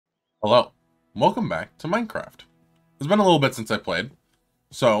Hello, welcome back to Minecraft. It's been a little bit since I played,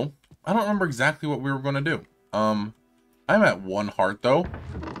 so I don't remember exactly what we were going to do. I'm at 1 heart though.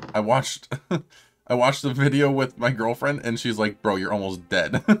 I watched I watched the video with my girlfriend and she's like, bro, you're almost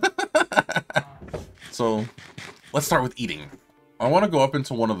dead. So let's start with eating. I want to go up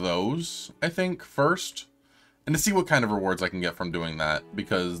into one of those, I think, first, and to see what kind of rewards I can get from doing that,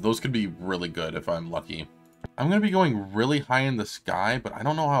 because those could be really good if I'm lucky. I'm going to be going really high in the sky, but I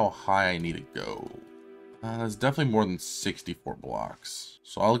don't know how high I need to go. That's definitely more than 64 blocks.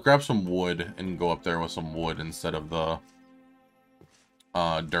 So I'll grab some wood and go up there with some wood instead of the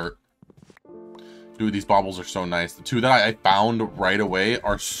dirt. Dude, these baubles are so nice. The two that I found right away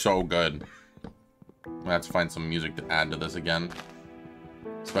are so good. I'm gonna have to find some music to add to this again.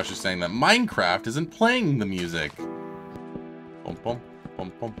 Especially saying that Minecraft isn't playing the music. Bum, bum,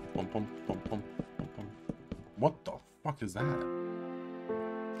 bum, bum, bum, bum, bum, bum. What the fuck is that?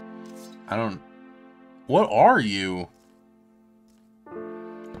 What are you? I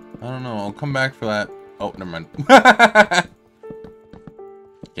don't know. I'll come back for that. Oh, never mind.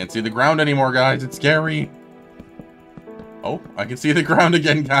 Can't see the ground anymore, guys. It's scary. Oh, I can see the ground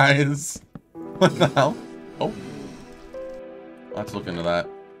again, guys. What the hell? Oh. Let's look into that.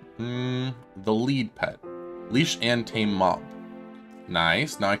 The lead pet. Leash and tame mob.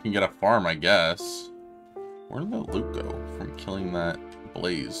 Nice. Now I can get a farm, I guess. Where did the loot go from killing that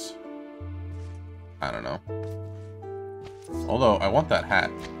blaze? I don't know. Although, I want that hat.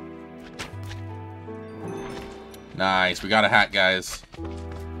 Nice, we got a hat, guys.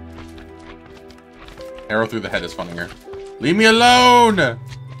 Arrow through the head is funnier. Leave me alone!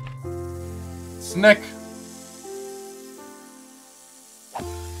 Snick.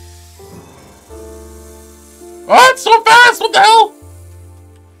 Oh, it's so fast! What the hell?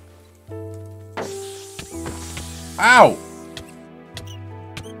 Ow!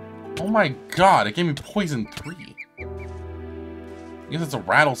 Oh my god, it gave me poison 3. I guess it's a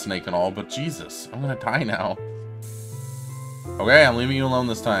rattlesnake and all, but Jesus, I'm gonna die now. Okay, I'm leaving you alone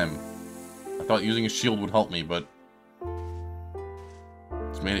this time. I thought using a shield would help me, but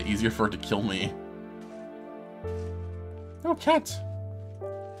it's made it easier for it to kill me. Oh, cat!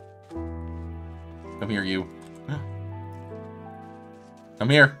 Come here, you. Come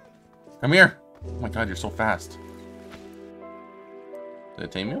here! Come here! Oh my god, you're so fast. Did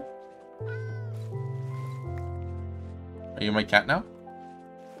it tame you? Are you my cat now?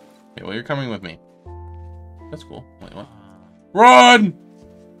 Okay, well, you're coming with me. That's cool. Wait, what? Run!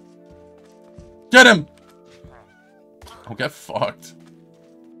 Get him! Oh, get fucked.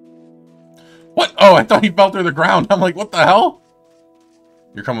 What? Oh, I thought he fell through the ground. I'm like, what the hell?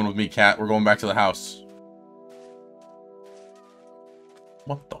 You're coming with me, cat. We're going back to the house.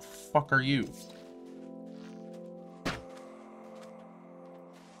 What the fuck are you?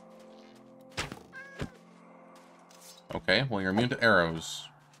 Okay, well, you're immune to arrows.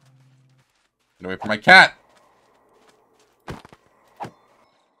 Get away from my cat!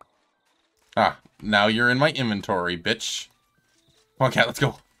 Ah, now you're in my inventory, bitch. Come on, cat, let's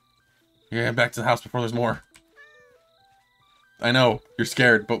go. You're getting back to the house before there's more. I know, you're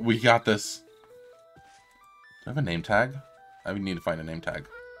scared, but we got this. Do I have a name tag? I need to find a name tag.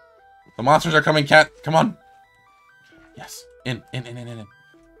 The monsters are coming, cat! Come on! Yes, in.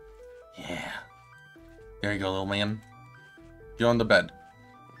 Yeah. There you go, little man. Get on the bed.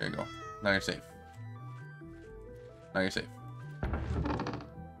 There you go. Now you're safe. Now you're safe.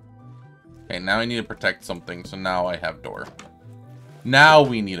 Okay, now I need to protect something, so now I have door. Now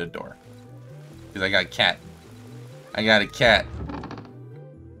we need a door. Because I got a cat. I got a cat.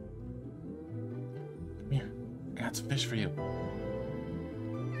 Come here. I got some fish for you.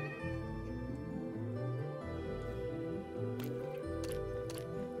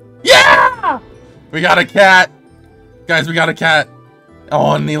 Yeah! We got a cat! Guys, we got a cat.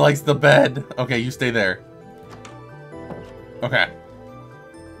 Oh, and he likes the bed. Okay, you stay there. Okay.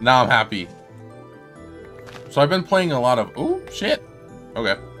 Now I'm happy. So I've been playing a lot of... Oh, shit.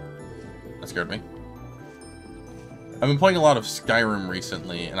 Okay. That scared me. I've been playing a lot of Skyrim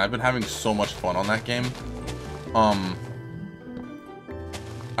recently, and I've been having so much fun on that game. I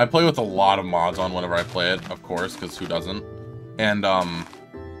play with a lot of mods on whenever I play it, of course, because who doesn't? And,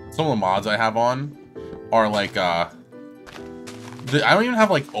 some of the mods I have on are like, I don't even have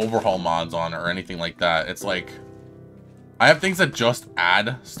like overhaul mods on or anything like that. It's like I have things that just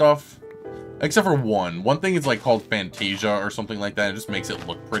add stuff, except for one. One thing is like called Fantasia or something like that. It just makes it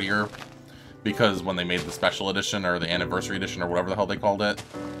look prettier because when they made the special edition or the anniversary edition or whatever the hell they called it,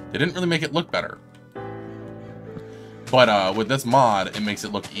 they didn't really make it look better. But with this mod, it makes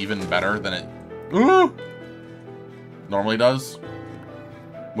it look even better than it normally does.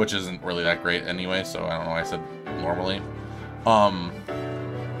 which isn't really that great anyway, so I don't know why I said normally. And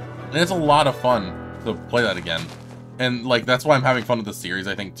it's a lot of fun to play that again. And, like, that's why I'm having fun with the series,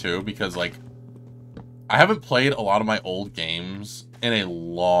 I think, too, because, like, I haven't played a lot of my old games in a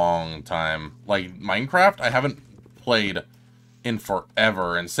long time. Like, Minecraft, I haven't played in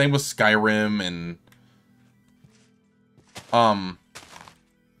forever, and same with Skyrim, and,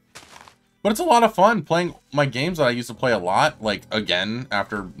 but it's a lot of fun playing my games that I used to play a lot, like, again,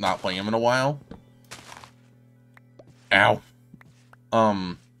 after not playing them in a while. Ow.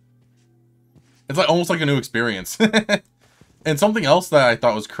 It's like almost like a new experience. And something else that I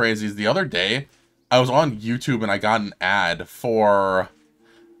thought was crazy is the other day, I was on YouTube and I got an ad for...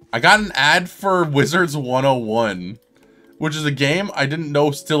 Wizards 101, which is a game I didn't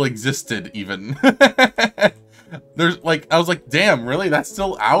know still existed, even. There's, like, I was like, damn, really? That's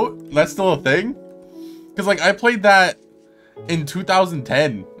still out? That's still a thing? Because, like, I played that in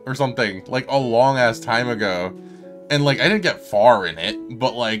 2010 or something, like, a long-ass time ago. And, like, I didn't get far in it,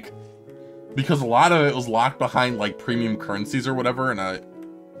 but, like, because a lot of it was locked behind, like, premium currencies or whatever, and I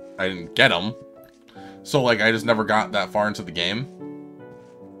didn't get them. So, like, I just never got that far into the game.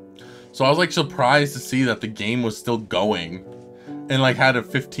 So I was, like, surprised to see that the game was still going. And, like, had a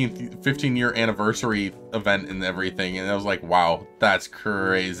 15-year anniversary event and everything. And I was like, wow, that's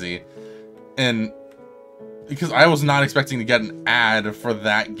crazy. And because I was not expecting to get an ad for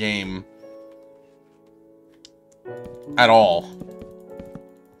that game at all.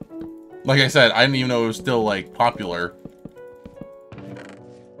 Like I said, I didn't even know it was still, like, popular.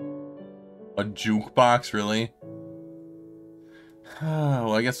 A jukebox, really?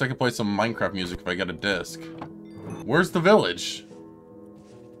 Well, I guess I could play some Minecraft music if I get a disc. Where's the village?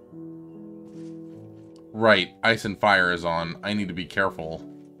 Right, Ice and Fire is on. I need to be careful.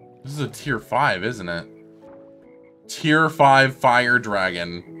 This is a tier 5, isn't it? Tier 5 Fire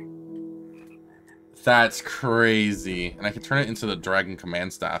Dragon. That's crazy. And I can turn it into the Dragon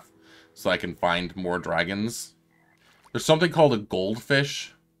Command Staff so I can find more dragons. There's something called a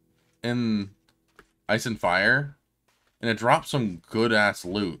goldfish in Ice and Fire. And it drops some good-ass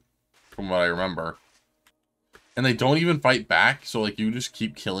loot, from what I remember. And they don't even fight back, so, like, you just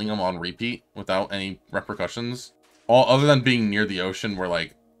keep killing them on repeat without any repercussions. All other than being near the ocean where,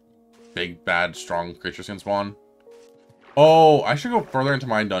 like, big, bad, strong creatures can spawn. Oh, I should go further into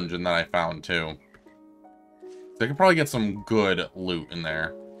my dungeon that I found, too. So I could probably get some good loot in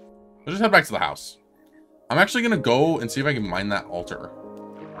there. Let's just head back to the house. I'm actually gonna go and see if I can mine that altar.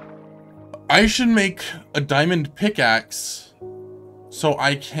 I should make a diamond pickaxe so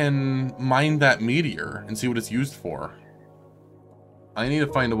I can mine that meteor and see what it's used for. I need to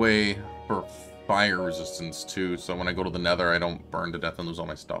find a way for fire resistance too, so when I go to the nether I don't burn to death and lose all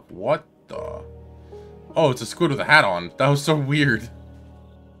my stuff. What the? Oh, it's a squid with a hat on. That was so weird.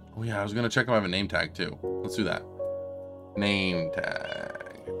 Oh yeah, I was gonna check if I have a name tag too. Let's do that. Name tag.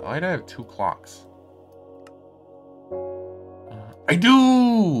 Why do I have 2 clocks? I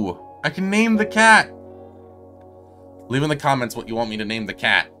do! I can name the cat. Leave in the comments what you want me to name the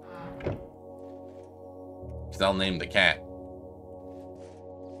cat. Because I'll name the cat.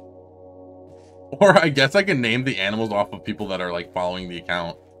 Or I guess I can name the animals off of people that are, like, following the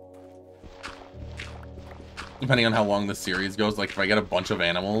account. Depending on how long the series goes. Like, if I get a bunch of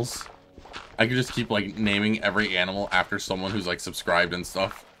animals, I could just keep, like, naming every animal after someone who's, like, subscribed and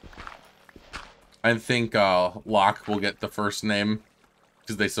stuff. I think Locke will get the first name.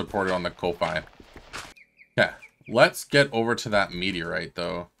 Because they support it on the Ko-Fi. Yeah, let's get over to that meteorite,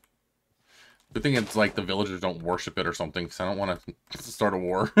 though. Good thing it's like the villagers don't worship it or something, because I don't want to start a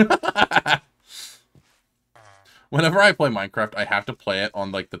war. Whenever I play Minecraft, I have to play it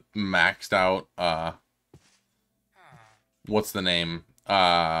on, like, the maxed out, what's the name?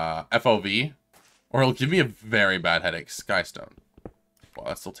 FOV. Or it'll give me a very bad headache. Skystone. Well,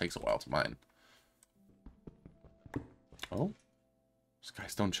 that still takes a while to mine. Oh.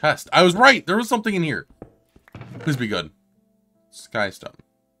 Skystone chest. I was right! There was something in here. Please be good. Skystone.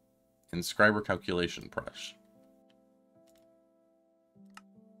 Inscriber calculation brush.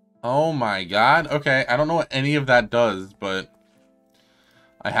 Oh my god. Okay, I don't know what any of that does, but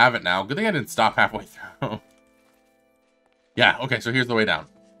I have it now. Good thing I didn't stop halfway through. Yeah, okay, so here's the way down.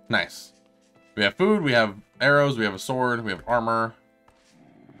 Nice. We have food, we have arrows, we have a sword, we have armor.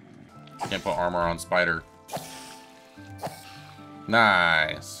 Can't put armor on spider.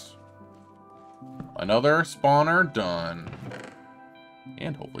 Nice. Another spawner done.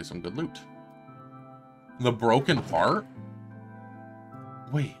 And hopefully some good loot. The broken heart?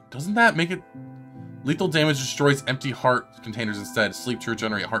 Wait, doesn't that make it... Lethal damage destroys empty heart containers instead. Sleep to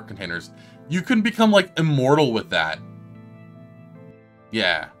regenerate heart containers. You can become, like, immortal with that.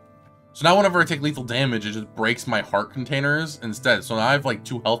 Yeah. So now whenever I take lethal damage, it just breaks my heart containers instead. So now I have like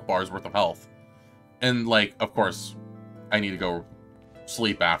 2 health bars worth of health. And like, of course, I need to go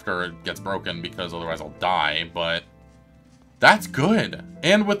sleep after it gets broken because otherwise I'll die, but that's good.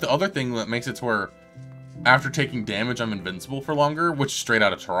 And with the other thing that makes it to where after taking damage, I'm invincible for longer, which is straight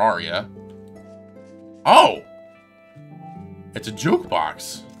out of Terraria. Oh! It's a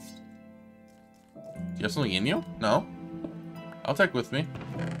jukebox. Do you have something in you? No? I'll take with me.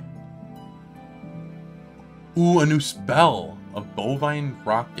 Ooh, a new spell. A bovine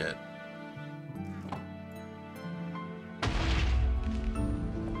rocket.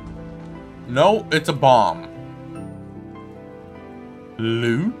 No, it's a bomb.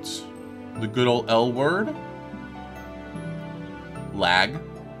 Loot. The good old L word. Lag.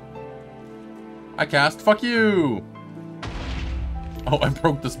 I cast. Fuck you. Oh, I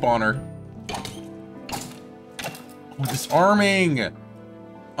broke the spawner. Oh, disarming.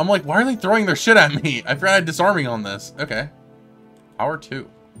 I'm like, why are they throwing their shit at me? I forgot I had disarming on this. Okay. Power 2.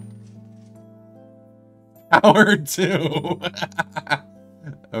 Power 2.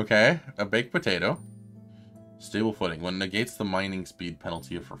 Okay. A baked potato. Stable footing. When negates the mining speed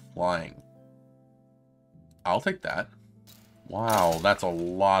penalty for flying. I'll take that. Wow, that's a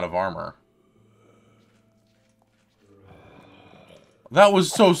lot of armor. That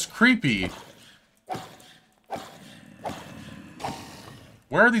was so creepy.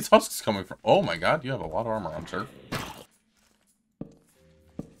 Where are these husks coming from? Oh my god, you have a lot of armor on, sir.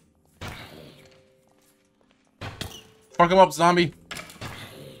 Fuck him up, zombie.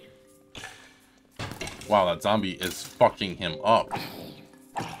 Wow, that zombie is fucking him up.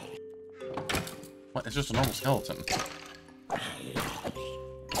 What? It's just a normal skeleton.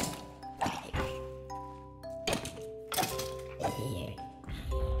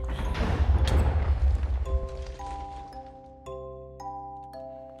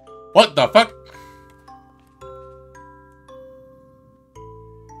 What the fuck?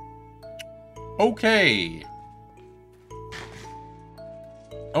 Okay.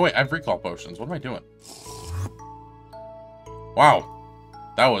 Oh wait, I have recall potions. What am I doing? Wow.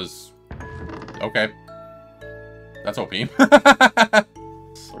 That was... okay. That's OP.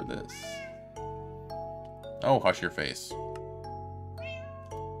 Or this. Oh, hush your face.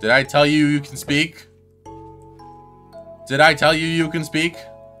 Did I tell you you can speak? Did I tell you you can speak?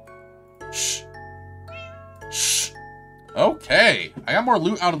 Shh. Shh. Okay. I got more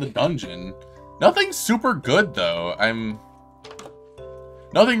loot out of the dungeon. Nothing super good, though.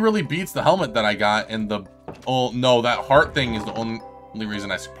 Nothing really beats the helmet that I got in the... oh, no, that heart thing is the only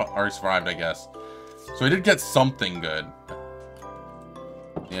reason I survived, I guess. So I did get something good.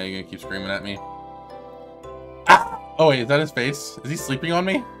 Yeah, you gonna keep screaming at me? Ah! Oh, wait, is that his face? Is he sleeping on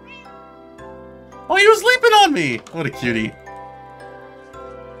me? Oh, he was sleeping on me! What a cutie.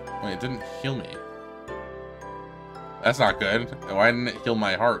 Wait, it didn't heal me. That's not good. Why didn't it heal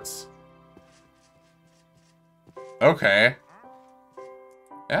my hearts? Okay.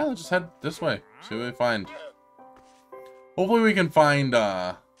 Yeah, let's just head this way. See what we find. Hopefully we can find,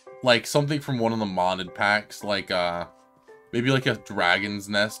 like, something from one of the modded packs. Like, maybe like a dragon's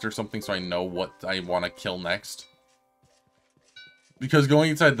nest or something so I know what I want to kill next. Because going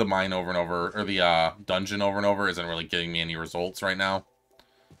inside the mine over and over, or the, dungeon over and over isn't really getting me any results right now.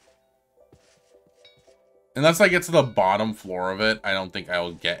 Unless I get to the bottom floor of it, I don't think I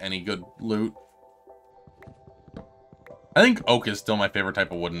will get any good loot. I think oak is still my favorite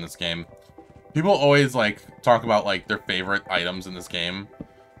type of wood in this game. People always, like, talk about, like, their favorite items in this game.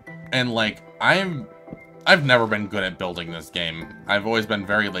 And, like, I've never been good at building this game. I've always been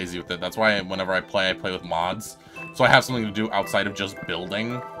very lazy with it. That's why whenever I play with mods. So I have something to do outside of just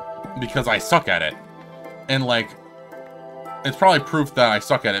building. Because I suck at it. And, like... it's probably proof that I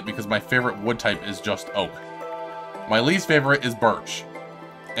suck at it because my favorite wood type is just oak. My least favorite is birch.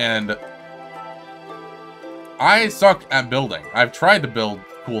 And I suck at building. I've tried to build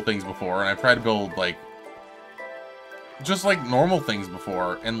cool things before, and I've tried to build, like, just, like, normal things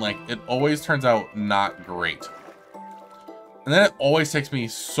before, and, like, it always turns out not great. And then it always takes me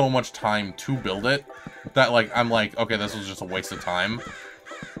so much time to build it that, like, I'm like, okay, this was just a waste of time.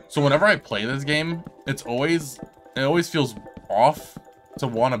 So whenever I play this game, it always feels off to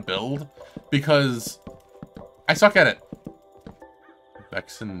want to build because I suck at it.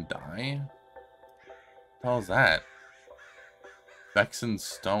 Vexen die? What the hell is that? Vexen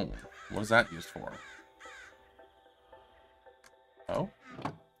stone. What is that used for? Oh?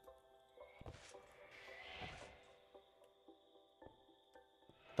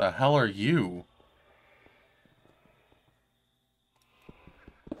 The hell are you?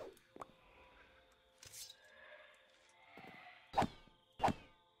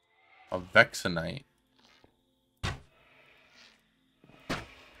 A Vexenite.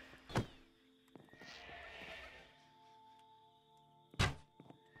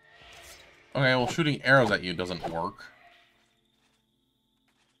 Okay, well, shooting arrows at you doesn't work.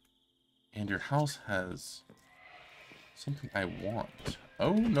 And your house has something I want.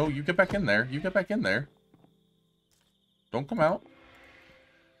 Oh, no, you get back in there. You get back in there. Don't come out.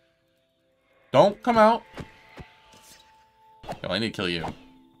 Don't come out. Yo, I need to kill you.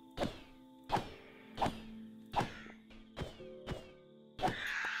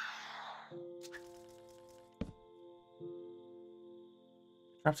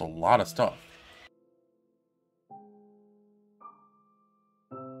 Traps a lot of stuff.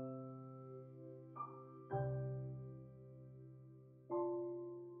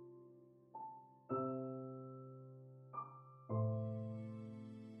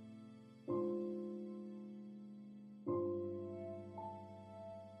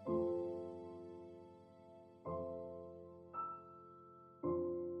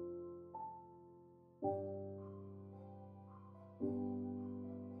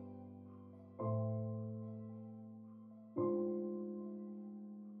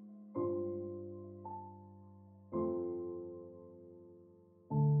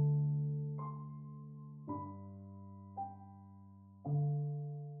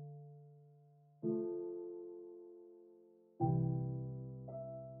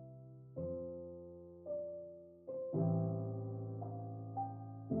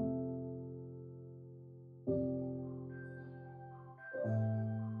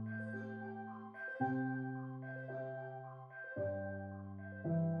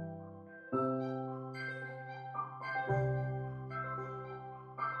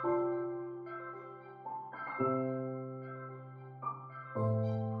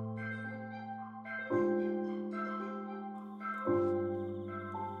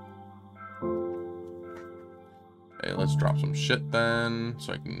 Okay, let's drop some shit then,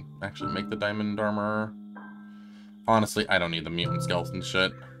 so I can actually make the diamond armor. Honestly, I don't need the mutant skeleton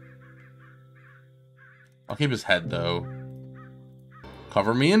shit. I'll keep his head, though.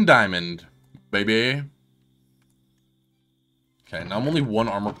 Cover me in diamond, baby. Okay, now I'm only 1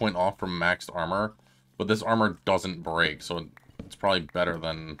 armor point off from maxed armor, but this armor doesn't break, so it's probably better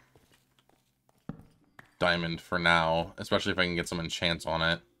than diamond for now, especially if I can get some enchants on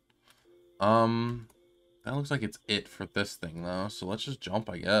it. That looks like it's it for this thing, though, so let's just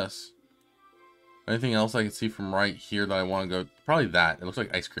jump, I guess. Anything else I can see from right here that I want to go? Probably that. It looks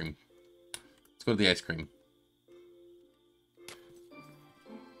like ice cream. Let's go to the ice cream.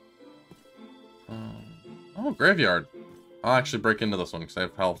 Oh, graveyard. I'll actually break into this one because I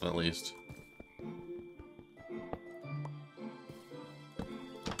have health at least.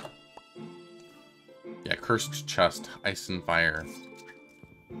 Yeah, cursed chest, ice and fire.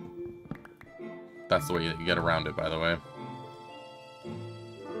 That's the way you get around it, by the way.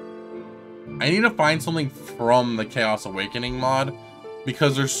 I need to find something from the Chaos Awakening mod,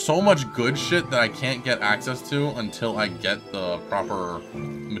 because there's so much good shit that I can't get access to until I get the proper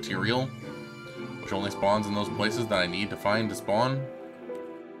material, which only spawns in those places that I need to find to spawn.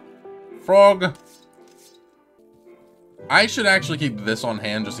 Frog! I should actually keep this on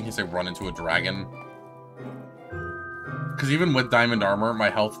hand just in case I run into a dragon. Because even with diamond armor, my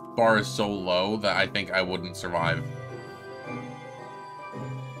health bar is so low that I think I wouldn't survive.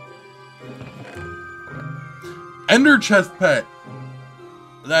 Ender chest pet!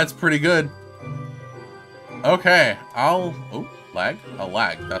 That's pretty good. Okay, I'll... Oh, lag? I'll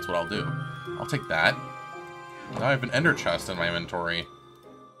lag. That's what I'll do. I'll take that. Now I have an ender chest in my inventory.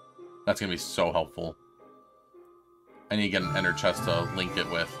 That's going to be so helpful. I need to get an ender chest to link it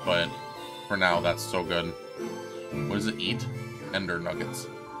with, but for now, that's so good. What does it eat? Ender nuggets.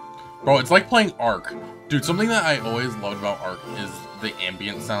 Bro, it's like playing Ark. Dude, something that I always loved about Ark is the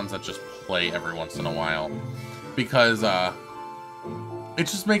ambient sounds that just play every once in a while. Because, it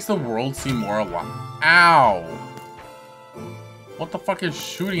just makes the world seem more alive. Ow! What the fuck is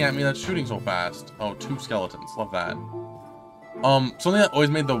shooting at me that's shooting so fast? Oh, 2 skeletons. Love that. Something that always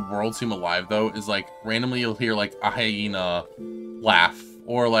made the world seem alive, though, is, like, randomly you'll hear, like, a hyena laugh.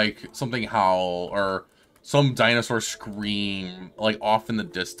 Or, like, something howl. Or some dinosaur scream, like, off in the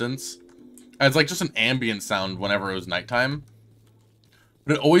distance. And it's, like, just an ambient sound whenever it was nighttime.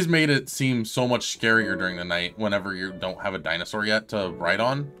 But it always made it seem so much scarier during the night whenever you don't have a dinosaur yet to ride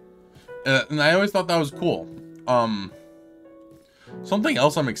on. And I always thought that was cool. Something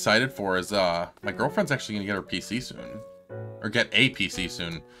else I'm excited for is, my girlfriend's actually gonna get her PC soon. Or get a PC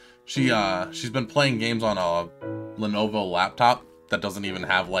soon. She's been playing games on a Lenovo laptop that doesn't even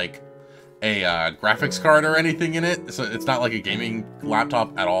have, like, a graphics card or anything in it. So it's not like a gaming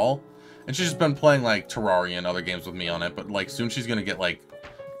laptop at all. And she's just been playing, like, Terraria and other games with me on it. But, like, soon she's gonna get, like,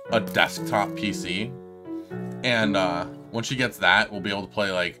 a desktop PC. And, when she gets that, we'll be able to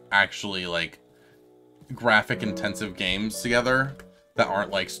play, like, actually, like, graphic-intensive games together that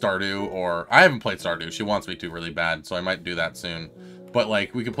aren't, like, Stardew or... I haven't played Stardew. She wants me to really bad, so I might do that soon. But,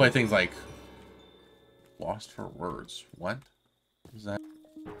 like, we could play things like... Lost for words. What is that?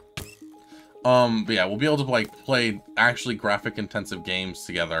 But yeah, we'll be able to, like, play actually graphic-intensive games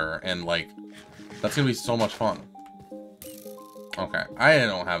together, and, like, that's gonna be so much fun. Okay, I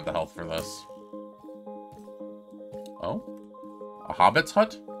don't have the health for this. Oh? A hobbit's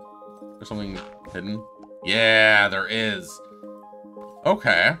hut? There's something hidden? Yeah, there is.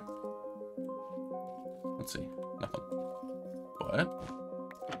 Okay. Let's see. Nothing. What?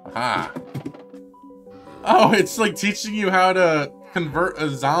 Aha. Oh, it's like teaching you how to convert a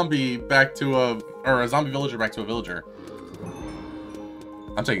zombie back to a... or a zombie villager back to a villager.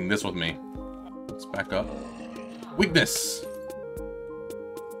 I'm taking this with me. Let's back up. Weakness.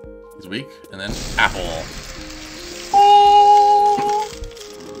 He's weak. And then apple. Oh!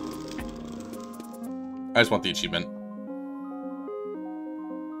 I just want the achievement.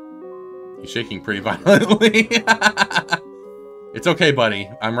 He's shaking pretty violently. It's okay, buddy.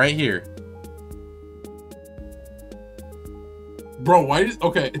 I'm right here. Bro, why is...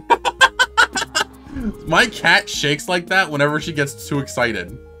 okay. My cat shakes like that whenever she gets too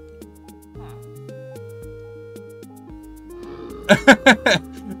excited.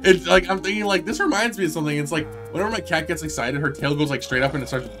 It's like, I'm thinking, like, this reminds me of something. It's like, whenever my cat gets excited, her tail goes, like, straight up and it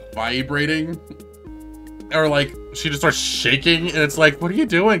starts vibrating. Or, like, she just starts shaking, and it's like, what are you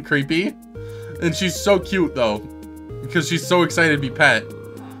doing, creepy? And she's so cute, though. Because she's so excited to be pet.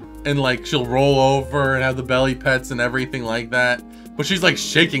 And, like, she'll roll over and have the belly pets and everything like that. But she's, like,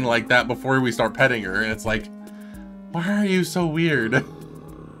 shaking like that before we start petting her. And it's like, why are you so weird?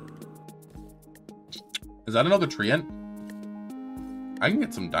 Is that another treant? I can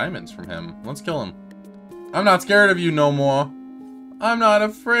get some diamonds from him. Let's kill him. I'm not scared of you no more. I'm not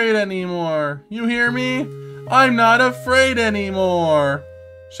afraid anymore. You hear me? I'm not afraid anymore.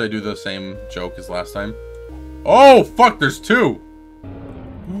 Should I do the same joke as last time? Oh, fuck, there's two.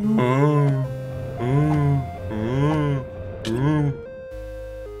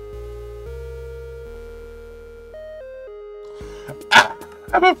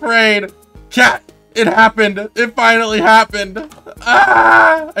 I'm afraid. Cat, it happened. It finally happened.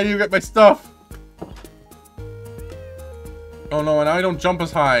 Ah! I need to get my stuff. Oh no, and I don't jump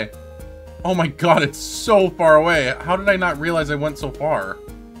as high. Oh my god, it's so far away. How did I not realize I went so far?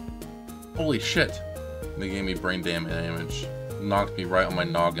 Holy shit. They gave me brain damage. Knocked me right on my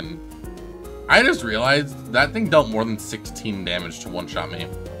noggin. I just realized that thing dealt more than 16 damage to one-shot me.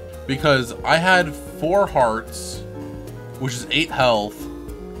 Because I had 4 hearts, which is 8 health.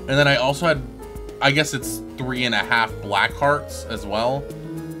 And then I also had, I guess it's 3.5 black hearts as well.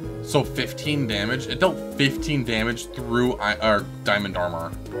 So 15 damage. It dealt 15 damage through our diamond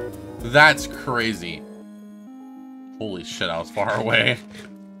armor. That's crazy. Holy shit, I was far away.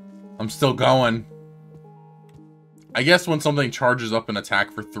 I'm still going. I guess when something charges up an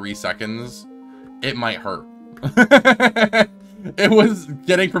attack for 3 seconds, it might hurt. It was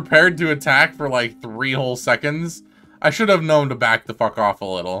getting prepared to attack for like 3 whole seconds. I should have known to back the fuck off a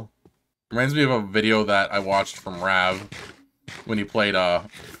little. Reminds me of a video that I watched from Rav when he played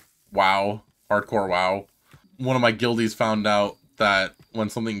WoW, Hardcore WoW. One of my guildies found out that when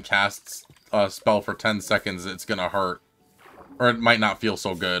something casts a spell for 10 seconds, it's gonna hurt. Or it might not feel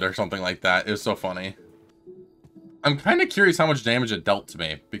so good or something like that. It was so funny. I'm kind of curious how much damage it dealt to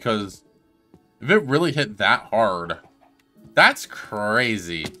me, because if it really hit that hard, that's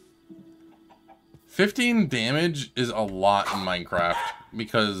crazy. 15 damage is a lot in Minecraft,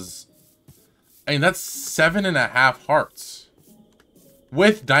 because, I mean, that's 7.5 hearts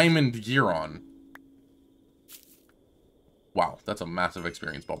with diamond gear on. Wow, that's a massive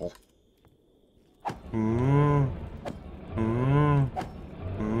experience bubble.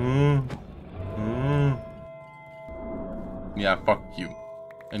 Yeah, fuck you.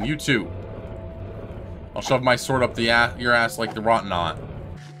 And you too. I'll shove my sword up your ass like the rotten knot.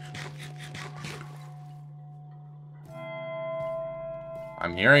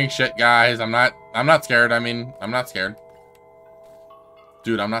 I'm hearing shit, guys. I'm not scared. I mean, I'm not scared.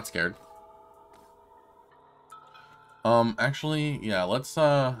 Dude, I'm not scared. Actually, yeah, let's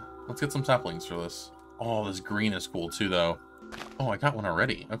get some saplings for this. Oh, this green is cool too, though. Oh, I got one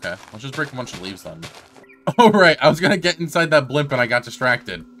already. Okay, let's just break a bunch of leaves then. Oh, right, I was gonna get inside that blimp and I got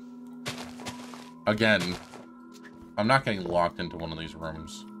distracted. Again. I'm not getting locked into one of these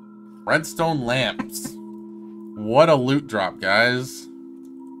rooms. Redstone lamps. What a loot drop, guys.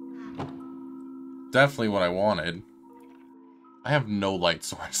 definitely what I wanted. I have no light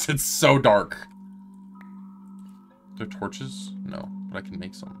source. It's so dark. Are there torches? No, but I can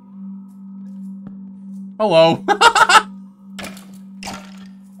make some. Hello.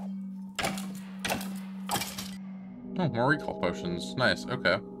 Oh, more recall potions. Nice.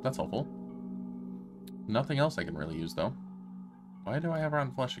 Okay, that's helpful. Nothing else I can really use, though. Why do I have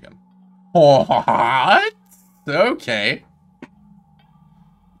rotten flesh again? What? Okay.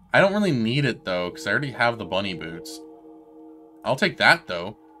 I don't really need it, though, because I already have the bunny boots. I'll take that,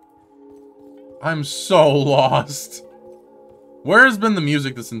 though. I'm so lost. Where has been the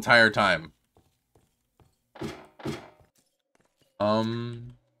music this entire time?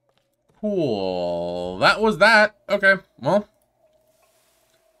 Cool. That was that. Okay, well.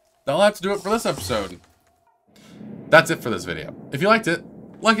 That'll have to do it for this episode. That's it for this video. If you liked it,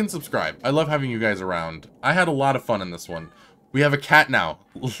 like and subscribe. I love having you guys around. I had a lot of fun in this one. We have a cat now.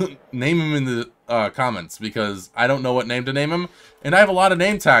 Name him in the comments, because I don't know what name to name him. And I have a lot of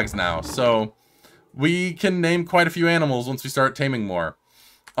name tags now, so we can name quite a few animals once we start taming more.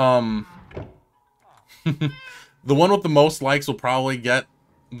 The one with the most likes will probably get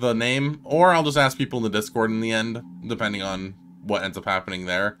the name, or I'll just ask people in the Discord in the end, depending on what ends up happening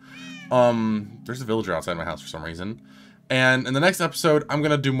there. There's a villager outside my house for some reason. And in the next episode, I'm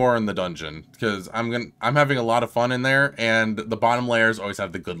gonna do more in the dungeon, because I'm having a lot of fun in there, and the bottom layers always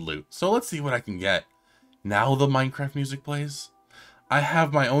have the good loot. So let's see what I can get. Now the Minecraft music plays. I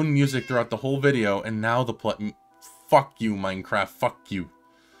have my own music throughout the whole video, and now the fuck you, Minecraft, fuck you.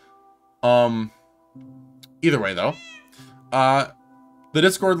 Either way though, the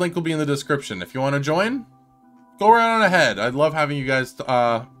Discord link will be in the description. If you want to join, go right on ahead. I'd love having you guys,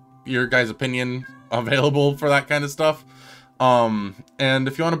 your guys' opinion available for that kind of stuff. And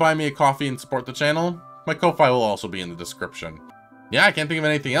if you want to buy me a coffee and support the channel, my Ko-Fi will also be in the description. Yeah, I can't think of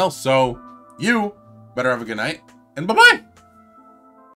anything else, so you better have a good night, and bye-bye!